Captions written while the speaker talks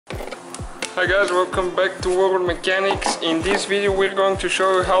Hi guys, welcome back to World Mechanics. In this video we're going to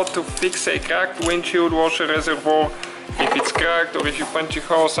show you how to fix a cracked windshield washer reservoir. If it's cracked or if you punch a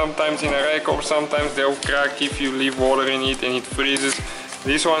hole sometimes in a rack, or sometimes they'll crack if you leave water in it and it freezes.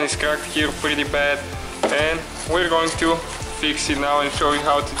 This one is cracked here pretty bad and we're going to fix it now and show you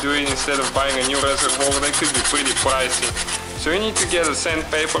how to do it instead of buying a new reservoir. That could be pretty pricey. So you need to get a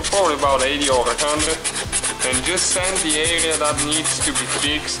sandpaper, probably about 80 or 100. And just sand the area that needs to be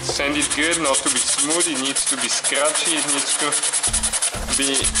fixed. Sand it good, not to be smooth, it needs to be scratchy, it needs to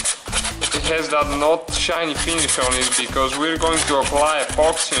be... It has that not shiny finish on it, because we're going to apply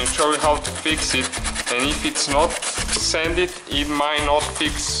epoxy and show you how to fix it. And if it's not sanded, it might not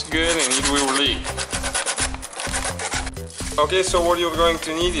fix good and it will leak. Okay, so what you're going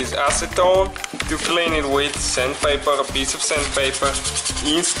to need is acetone to clean it with, sandpaper, a piece of sandpaper,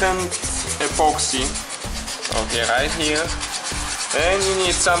 instant epoxy. Okay, right here. And you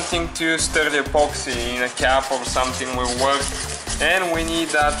need something to stir the epoxy in a cap or something will work. And we need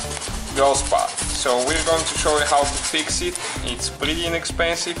that gauze pot. So we're going to show you how to fix it. It's pretty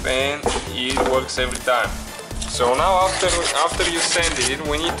inexpensive and it works every time. So now after you sand it,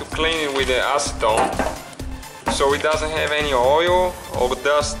 we need to clean it with the acetone so it doesn't have any oil or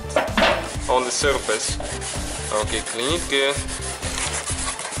dust on the surface. Okay, clean it good.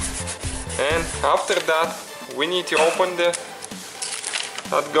 And after that, we need to open that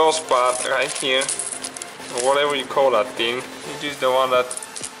gauze pot right here, or whatever you call that thing. It is the one that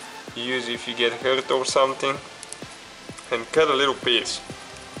you use if you get hurt or something, and cut a little piece.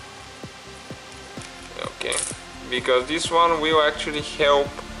 Okay, because this one will actually help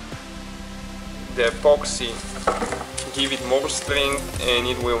the epoxy give it more strength and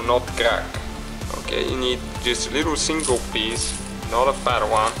it will not crack. Okay, you need just a little single piece, not a fat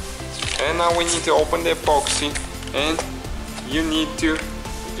one. And now we need to open the epoxy and you need to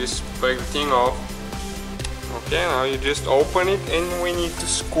just break the thing off. Okay, now you just open it and we need to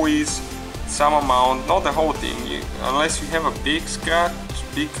squeeze some amount, not the whole thing. Unless you have a big scratch,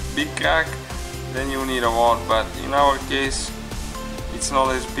 big crack, then you need a lot, but in our case it's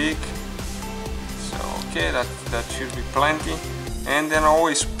not as big. So okay, that should be plenty. And then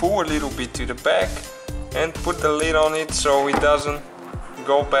always pull a little bit to the back and put the lid on it so it doesn't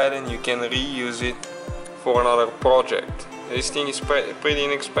go bad and you can reuse it for another project. This thing is pretty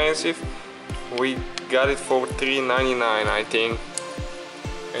inexpensive. We got it for $3.99 I think,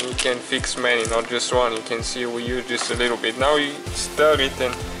 and you can fix many, not just one. You can see we use just a little bit. Now you stir it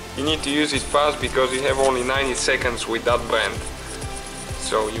and you need to use it fast because you have only 90 seconds with that brand.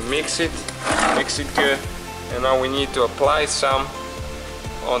 So you mix it good, and now we need to apply some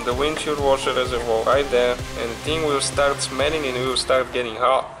on the windshield washer reservoir right there, and the thing will start smelling and it will start getting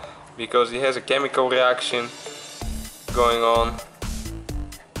hot because it has a chemical reaction going on.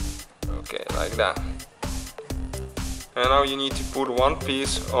 Okay, like that. And now you need to put one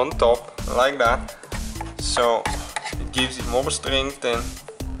piece on top like that, so it gives it more strength and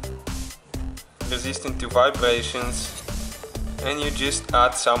resistant to vibrations, and you just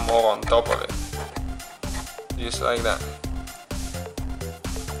add some more on top of it, just like that.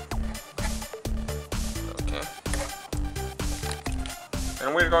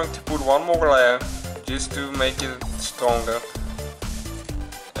 And we're going to put one more layer just to make it stronger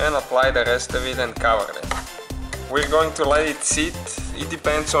and apply the rest of it and cover it. We're going to let it sit. It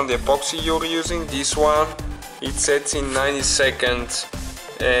depends on the epoxy you're using. This one, it sets in 90 seconds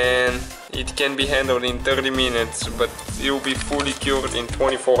and it can be handled in 30 minutes, but it will be fully cured in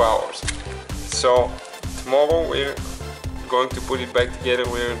 24 hours. So tomorrow we're going to put it back together.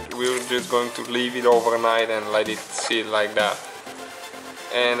 We're just going to leave it overnight and let it sit like that.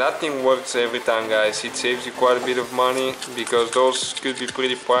 And that thing works every time, guys. It saves you quite a bit of money because those could be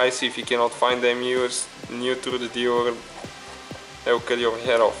pretty pricey if you cannot find them used new to the dealer. They'll cut your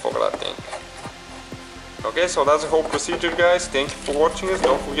head off for that thing. Okay, so that's the whole procedure, guys. Thank you for watching us.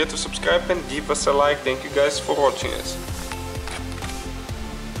 Don't forget to subscribe and give us a like. Thank you guys for watching us.